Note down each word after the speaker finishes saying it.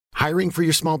Hiring for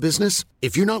your small business?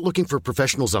 If you're not looking for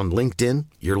professionals on LinkedIn,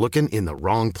 you're looking in the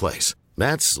wrong place.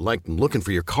 That's like looking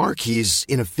for your car keys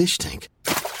in a fish tank.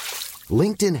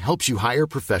 LinkedIn helps you hire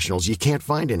professionals you can't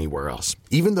find anywhere else,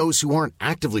 even those who aren't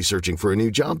actively searching for a new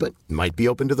job but might be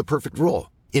open to the perfect role.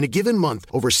 In a given month,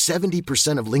 over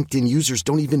 70% of LinkedIn users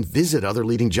don't even visit other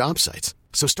leading job sites.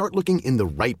 So start looking in the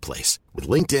right place. With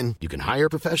LinkedIn, you can hire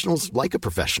professionals like a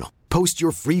professional. Post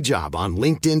your free job on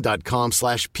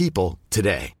linkedin.com/people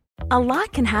today. A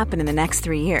lot can happen in the next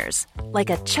 3 years. Like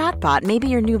a chatbot may be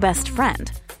your new best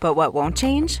friend. But what won't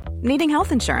change? Needing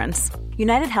health insurance.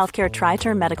 United Healthcare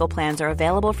Tri-Term Medical Plans are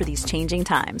available for these changing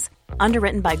times.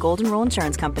 Underwritten by Golden Rule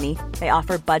Insurance Company, they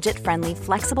offer budget-friendly,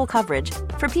 flexible coverage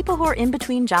for people who are in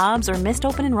between jobs or missed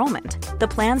open enrollment. The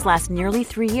plans last nearly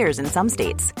 3 years in some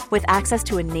states, with access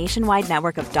to a nationwide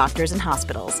network of doctors and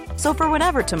hospitals. So for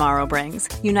whatever tomorrow brings,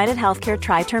 United Healthcare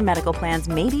Tri-Term Medical Plans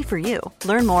may be for you.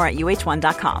 Learn more at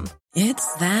uh1.com.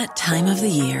 It's that time of the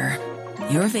year.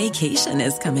 Your vacation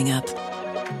is coming up.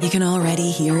 You can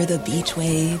already hear the beach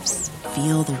waves,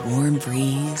 feel the warm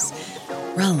breeze,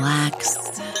 relax,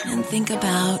 and think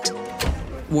about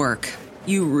work.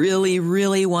 You really,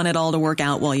 really want it all to work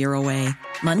out while you're away.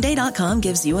 Monday.com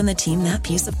gives you and the team that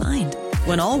peace of mind.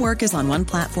 When all work is on one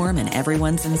platform and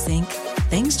everyone's in sync,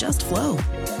 things just flow.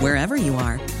 Wherever you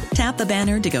are, tap the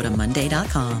banner to go to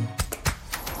Monday.com.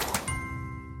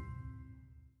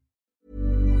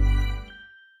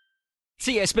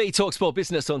 CSB Talksport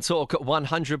Business on Talk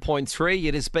 100.3.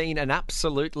 It has been an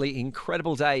absolutely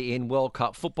incredible day in World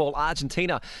Cup football.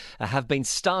 Argentina have been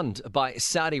stunned by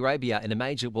Saudi Arabia in a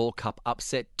major World Cup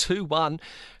upset 2-1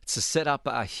 to set up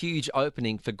a huge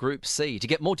opening for Group C. To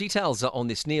get more details on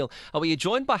this, Neil, we are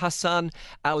joined by Hassan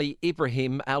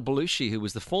Ibrahim Alblooshi, who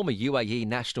was the former UAE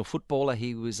national footballer.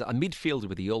 He was a midfielder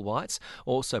with the All Whites,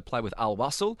 also played with Al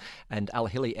Wasl and Al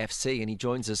Hilli FC, and he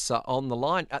joins us on the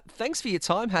line. Thanks for your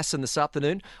time, Hassan, this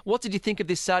afternoon. What did you think of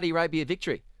this Saudi Arabia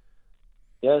victory?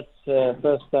 Yes,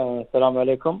 first, Assalamu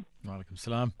alaikum. Walaikum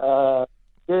salam.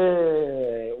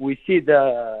 We see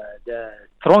the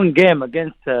strong game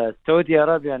against Saudi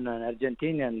Arabia and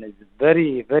Argentina, and it's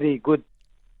very, very good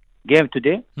game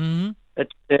today. Mm-hmm.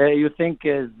 You think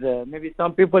is maybe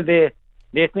some people they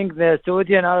think the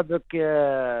Saudi and Arabic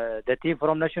the team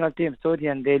from national team Saudi,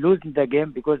 and they lose the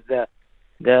game because they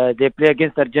play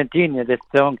against Argentina, the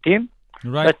strong team.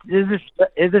 Right. But this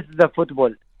is the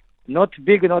football, not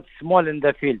big, not small in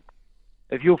the field.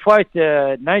 If you fight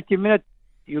 90 minutes,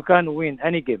 you can win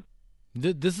any game.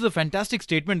 This is a fantastic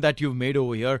statement that you've made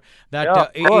over here.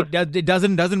 That it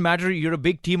doesn't matter you're a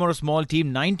big team or a small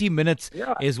team. 90 minutes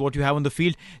is what you have on the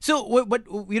field. So, but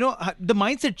you know, the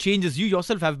mindset changes. You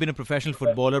yourself have been a professional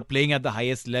footballer playing at the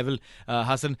highest level,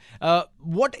 Hassan.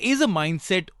 What is a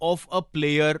mindset of a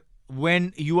player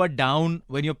when you are down,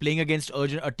 when you're playing against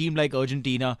a team like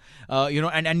Argentina,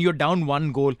 and you're down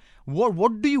 1 goal?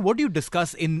 What do you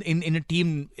discuss in a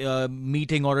team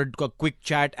meeting or a quick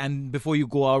chat, and before you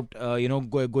go out,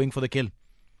 going for the kill?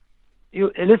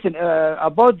 You listen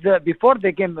about before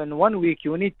the game in 1 week.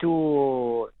 You need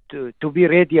to be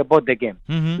ready about the game.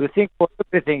 Mm-hmm. You think for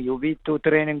everything. You need to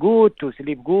train good, to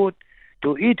sleep good,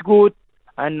 to eat good,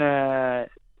 and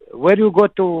where you go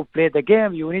to play the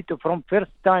game, you need to from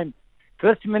first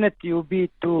minute you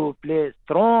be to play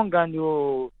strong, and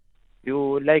you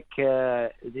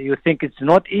think it's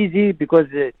not easy because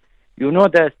the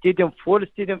full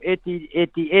stadium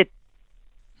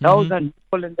 88,000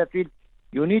 people in the field.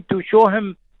 You need to show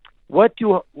him what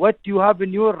you have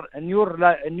in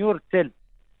yourself.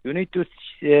 You need to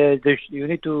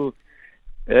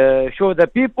show the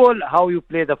people how you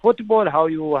play the football, how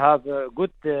you have a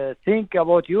good think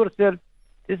about yourself.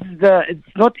 It's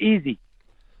not easy.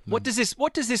 What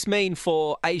does this mean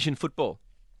for Asian football?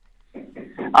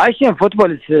 Asian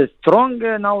football is strong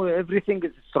now. Everything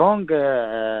is strong.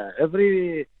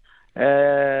 Every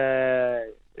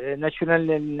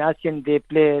national nation they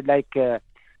play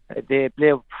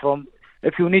from.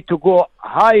 If you need to go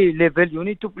high level, you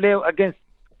need to play against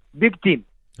big team.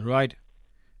 Right.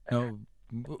 No.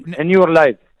 In your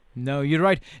life. No, you're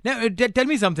right. Now, tell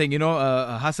me something,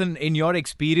 Hassan, in your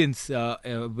experience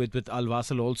with Al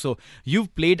Wasl also,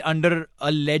 you've played under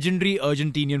a legendary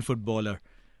Argentinian footballer,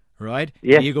 right?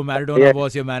 Yes. Diego Maradona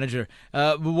was your manager.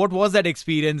 What was that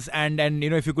experience? And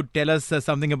if you could tell us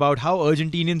something about how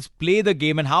Argentinians play the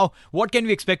game and what can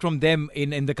we expect from them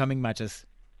in the coming matches?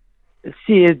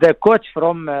 See, the coach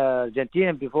from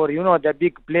Argentina before, the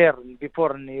big player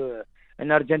before in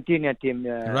Argentina team,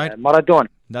 right. Maradona.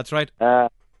 That's right.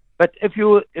 But if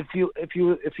you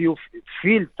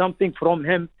feel something from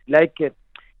him, like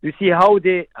you see how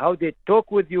they talk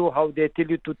with you, how they tell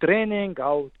you to training,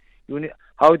 how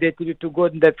how they tell you to go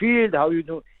in the field, how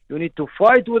you need to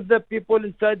fight with the people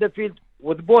inside the field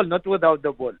with ball, not without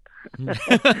the ball.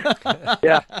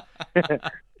 Yeah.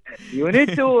 You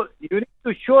need to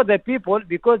show the people,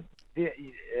 because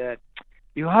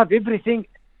you have everything.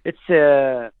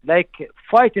 It's like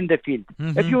fight in the field.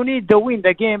 Mm-hmm. If you need to win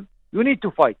the game, you need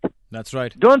to fight. That's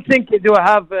right. Don't think you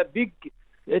have a big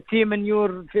team in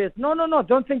your face. No.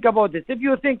 Don't think about this. If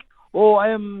you think, oh, I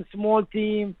am small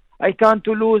team, I can't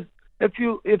lose. If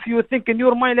you think in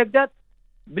your mind like that,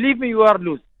 believe me, you are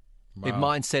lose. Wow. The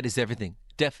mindset is everything.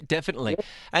 Definitely.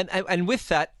 Yeah. And with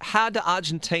that, how do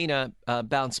Argentina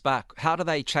bounce back? How do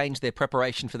they change their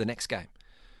preparation for the next game?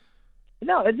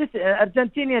 No, this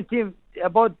Argentinian team,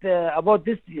 about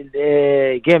this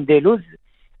game they lose,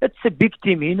 it's a big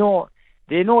team.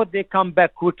 They know they come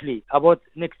back quickly about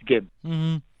next game.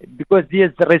 Mm-hmm. Because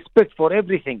there's respect for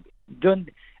everything.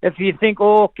 If you think,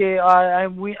 oh, okay,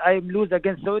 I'm lose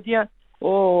against Saudi,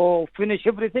 finish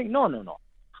everything. No.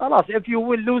 Khalas, if you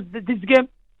will lose this game,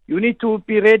 you need to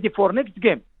be ready for next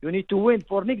game. You need to win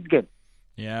for next game.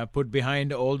 Yeah, put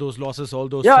behind all those losses, all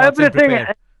those everything.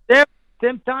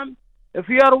 Same time, if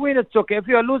you are win, it's okay. If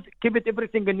you are lose, keep it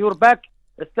everything in your back.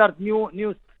 Start new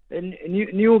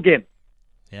game.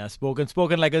 Yeah,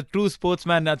 spoken like a true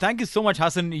sportsman. Thank you so much,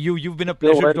 Hassan. You've been a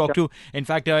pleasure to talk to. In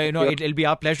fact, it'll be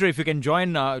our pleasure if you can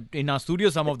join in our studio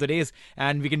some of the days,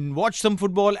 and we can watch some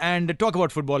football and talk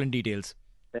about football in details.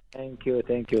 Thank you.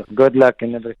 Good luck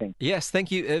and everything. Yes,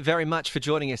 thank you very much for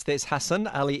joining us. There's Hassan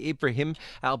Ali Ibrahim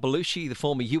Alblooshi, the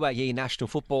former UAE national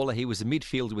footballer. He was a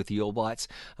midfielder with the All Whites,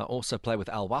 also played with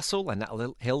Al Wasl and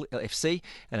Al Hilal FC,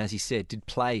 and as he said, did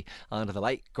play under the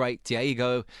late great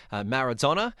Diego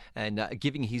Maradona. And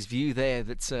giving his view there,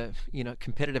 that's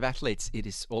competitive athletes, it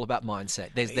is all about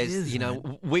mindset.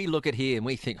 We look at here and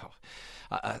we think,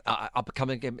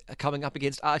 coming up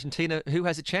against Argentina, who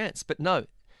has a chance? But no.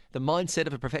 The mindset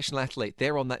of a professional athlete,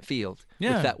 they're on that field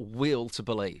with that will to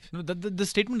believe. No, the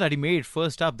statement that he made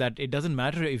first up, that it doesn't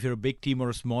matter if you're a big team or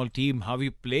a small team, how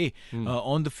you play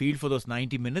on the field for those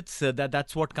 90 minutes,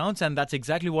 that's what counts. And that's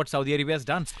exactly what Saudi Arabia has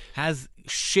done. Has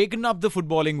shaken up the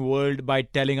footballing world by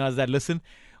telling us that, listen,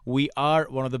 we are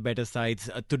one of the better sides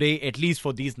today, at least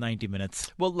for these 90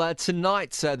 minutes. Well,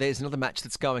 tonight there's another match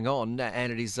that's going on,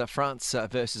 and it is France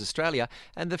versus Australia.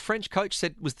 And the French coach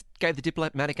gave the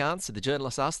diplomatic answer. The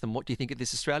journalist asked them, "What do you think of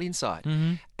this Australian side?"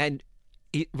 Mm-hmm. And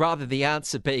rather the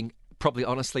answer being probably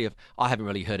honestly of, I haven't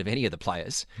really heard of any of the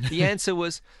players. The answer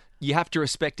was, you have to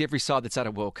respect every side that's at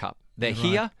a World Cup. They're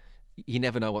here. You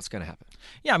never know what's going to happen.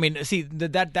 Yeah, I mean, see,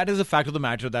 that is a fact of the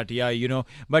matter that,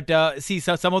 But see,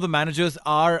 some of the managers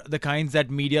are the kinds that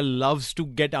media loves to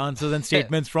get answers and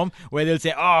statements from, where they'll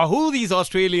say, who are these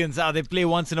Australians? They play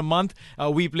once in a month.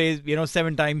 We play,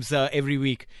 7 times every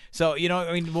week. So,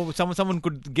 someone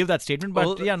could give that statement,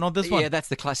 but not this one. Yeah, that's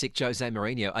the classic Jose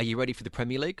Mourinho. Are you ready for the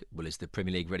Premier League? Well, is the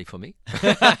Premier League ready for me?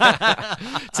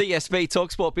 TSB,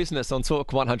 Talk Sport Business on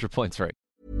Talk 100.3.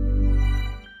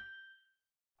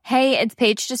 Hey, it's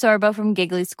Paige DeSorbo from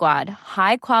Giggly Squad.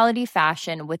 High quality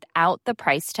fashion without the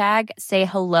price tag. Say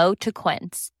hello to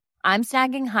Quince. I'm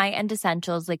snagging high-end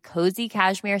essentials like cozy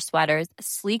cashmere sweaters,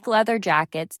 sleek leather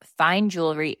jackets, fine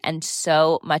jewelry, and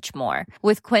so much more.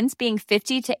 With Quince being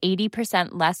 50 to 80%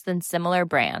 less than similar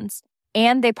brands.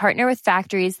 And they partner with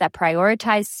factories that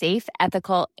prioritize safe,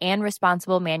 ethical, and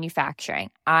responsible manufacturing.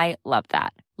 I love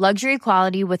that. Luxury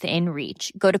quality within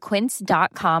reach. Go to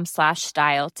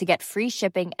quince.com/style to get free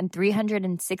shipping and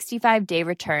 365-day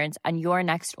returns on your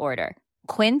next order.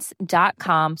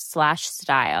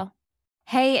 Quince.com/style.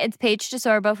 Hey, it's Paige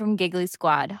DeSorbo from Giggly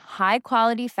Squad. High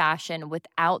quality fashion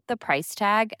without the price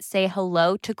tag. Say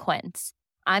hello to Quince.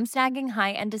 I'm snagging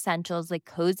high-end essentials like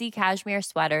cozy cashmere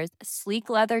sweaters,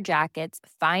 sleek leather jackets,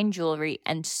 fine jewelry,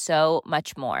 and so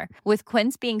much more. With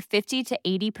Quince being 50 to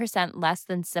 80% less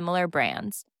than similar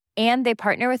brands. And they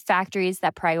partner with factories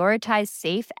that prioritize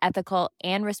safe, ethical,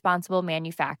 and responsible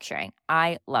manufacturing.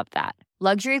 I love that.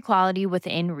 Luxury quality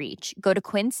within reach. Go to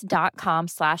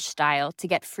quince.com/style to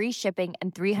get free shipping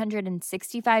and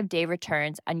 365-day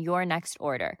returns on your next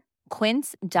order.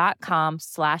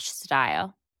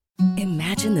 Quince.com/style.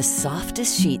 Imagine the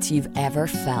softest sheets you've ever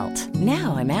felt.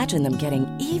 Now imagine them getting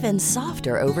even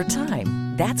softer over time.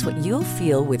 That's what you'll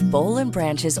feel with Boll &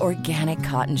 Branch's organic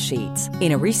cotton sheets.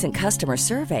 In a recent customer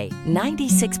survey,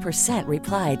 96%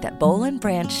 replied that Boll &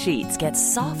 Branch sheets get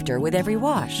softer with every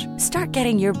wash. Start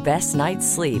getting your best night's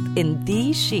sleep in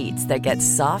these sheets that get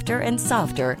softer and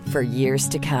softer for years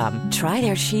to come. Try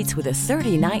their sheets with a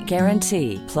 30-night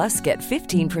guarantee. Plus, get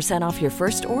 15% off your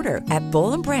first order at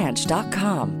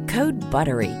bollandbranch.com. Code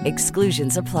BUTTERY.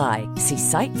 Exclusions apply. See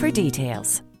site for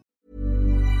details.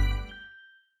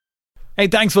 Hey,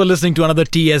 thanks for listening to another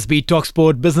TSB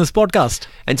Talksport Business Podcast.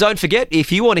 And don't forget,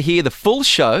 if you want to hear the full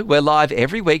show, we're live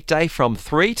every weekday from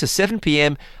 3 to 7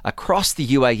 p.m. across the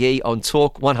UAE on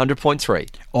Talk 100.3.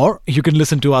 Or you can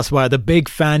listen to us via the Big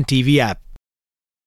Fan TV app.